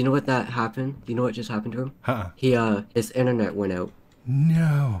 Yo, do you know what that happened? Do you know what just happened to him? His internet went out.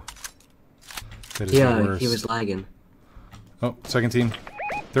 No. That is the worst. He was lagging. Oh, second team.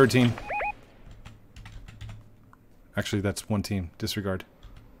 Third team. Actually, that's 1 team. Disregard.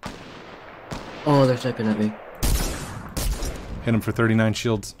 Oh, they're sniping at me. Hit him for 39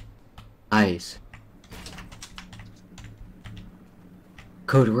 shields. Nice.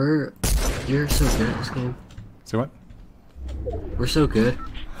 Code, you're so good at this game. Say what? We're so good.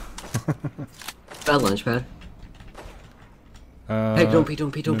 Got a launch pad. Hey, don't peek.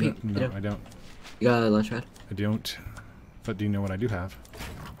 No, I don't. You got a launch pad? I don't. But do you know what I do have?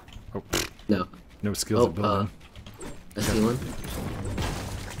 Oh. No. No skills at building. I see one.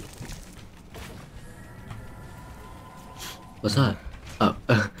 What's that? Oh.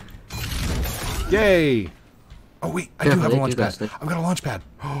 Yay! Oh wait, I do have a launch pad. That. I've got a launch pad.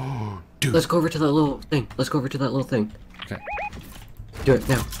 Oh, dude. Let's go over to that little thing. Okay. Do it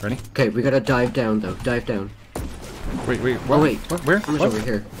now. Ready? Okay, we gotta dive down though. Dive down. Wait. What? Oh wait. What? Where? Storm's over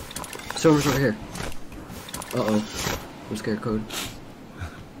here. Storm's over here. Uh-oh. I'm scared, Code.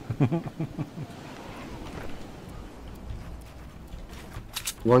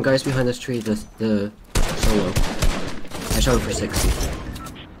 One guy's behind this tree, the solo. I shot him for 60.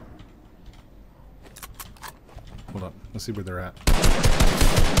 Hold up. Let's see where they're at.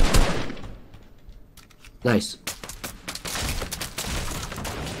 Nice.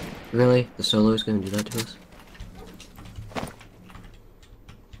 Really? The solo is gonna do that to us?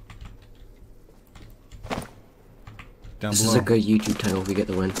 Down This below. is a good YouTube title if we get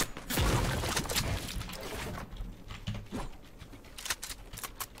the win.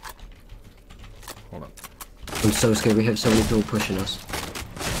 Hold up. I'm so scared, we have so many people pushing us.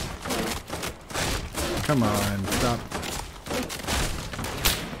 Come on, stop.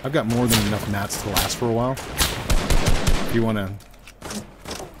 I've got more than enough mats to last for a while. If you wanna...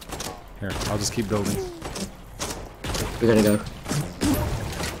 Here, I'll just keep building. We gotta go.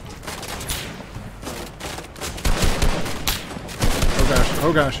 gosh.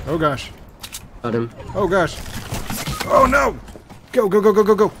 Oh gosh. Oh gosh. Got him. Oh gosh. Oh no! Go, go, go, go,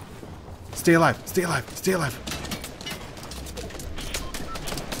 go, go! Stay alive. Stay alive. Stay alive.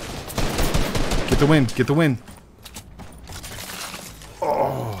 Get the win. Get the win.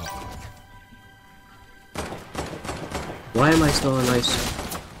 Oh. Why am I still on ice?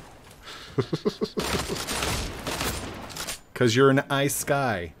 Because you're an ice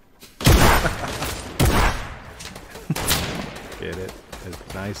sky. Get it?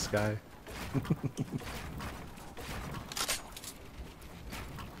 A nice guy.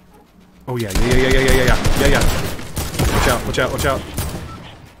 Oh yeah, yeah. Watch out, watch out, watch out.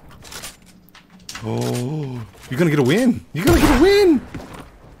 Oh, you're gonna get a win. You're gonna get a win.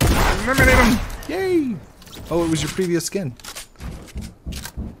 Eliminate him. Yay. Oh, it was your previous skin.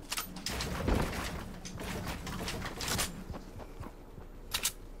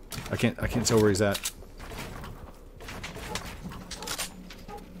 I can't tell where he's at.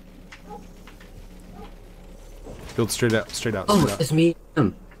 Build straight out, straight out. Oh, it's me.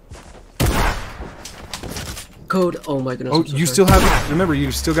 Code. Oh my goodness. Oh, you still have. Remember,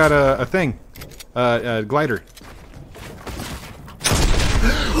 you still got a thing. Glider.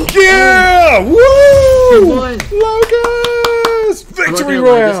 Yeah! Woo! Locus! Victory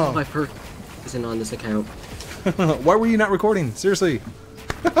royale! This is my first season on this account. Why were you not recording? Seriously.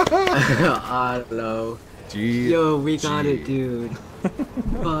 I don't know. Gee, Yo, we got it, dude.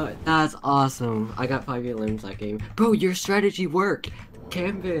 But that's awesome. I got 5 limbs that game. Bro, your strategy worked.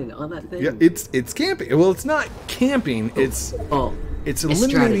 Camping on that thing. Yeah, it's camping. Well, it's not camping. It's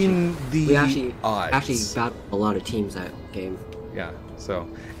eliminating the odds. Actually battled a lot of teams that game. Yeah. So,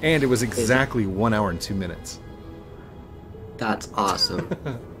 and it was exactly 1 hour and 2 minutes. That's awesome.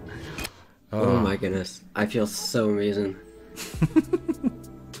 Oh my goodness, I feel so amazing.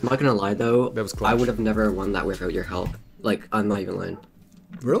 I'm not gonna lie though, that was clutch. I would have never won that without your help. Like, I'm not even lying.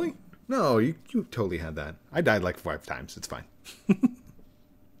 Really? No, you totally had that. I died like 5 times. It's fine.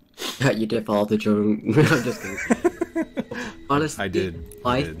 You Defaultio. I'm just kidding. Honestly, I did.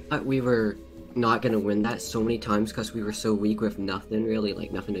 I thought we were not gonna win that so many times because we were so weak with nothing really,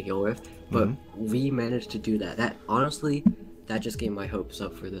 like nothing to kill with. But we managed to do that. That honestly, that just gave my hopes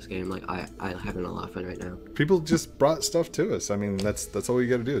up for this game. Like I'm having a lot of fun right now. People just brought stuff to us. I mean, that's all you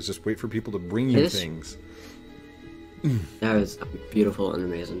got to do is just wait for people to bring you things. That was beautiful and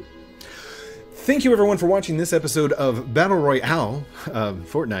amazing. Thank you everyone for watching this episode of Battle Royale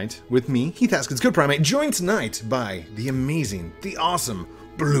Fortnite with me, Heath Haskins, Code Primate, joined tonight by the amazing, the awesome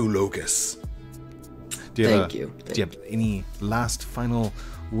Blue Locus. Do you have any last final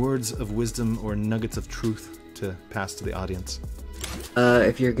words of wisdom or nuggets of truth to pass to the audience?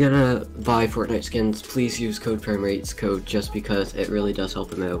 If you're gonna buy Fortnite skins, please use Code Primate code just because it really does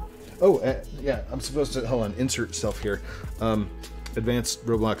help them out. Oh, yeah, I'm supposed to, hold on, insert self here. Advanced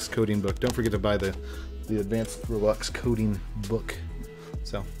Roblox coding book. Don't forget to buy the Advanced Roblox coding book.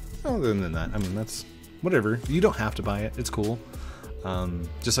 So, other than that, I mean, that's whatever. You don't have to buy it. It's cool.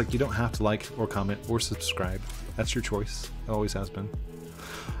 Just like you don't have to like or comment or subscribe. That's your choice. It always has been.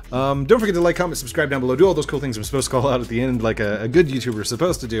 Don't forget to like, comment, subscribe down below. Do all those cool things I'm supposed to call out at the end like a good YouTuber is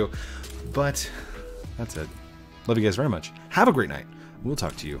supposed to do. But that's it. Love you guys very much. Have a great night. We'll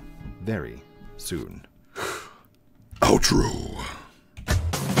talk to you very soon. Outro.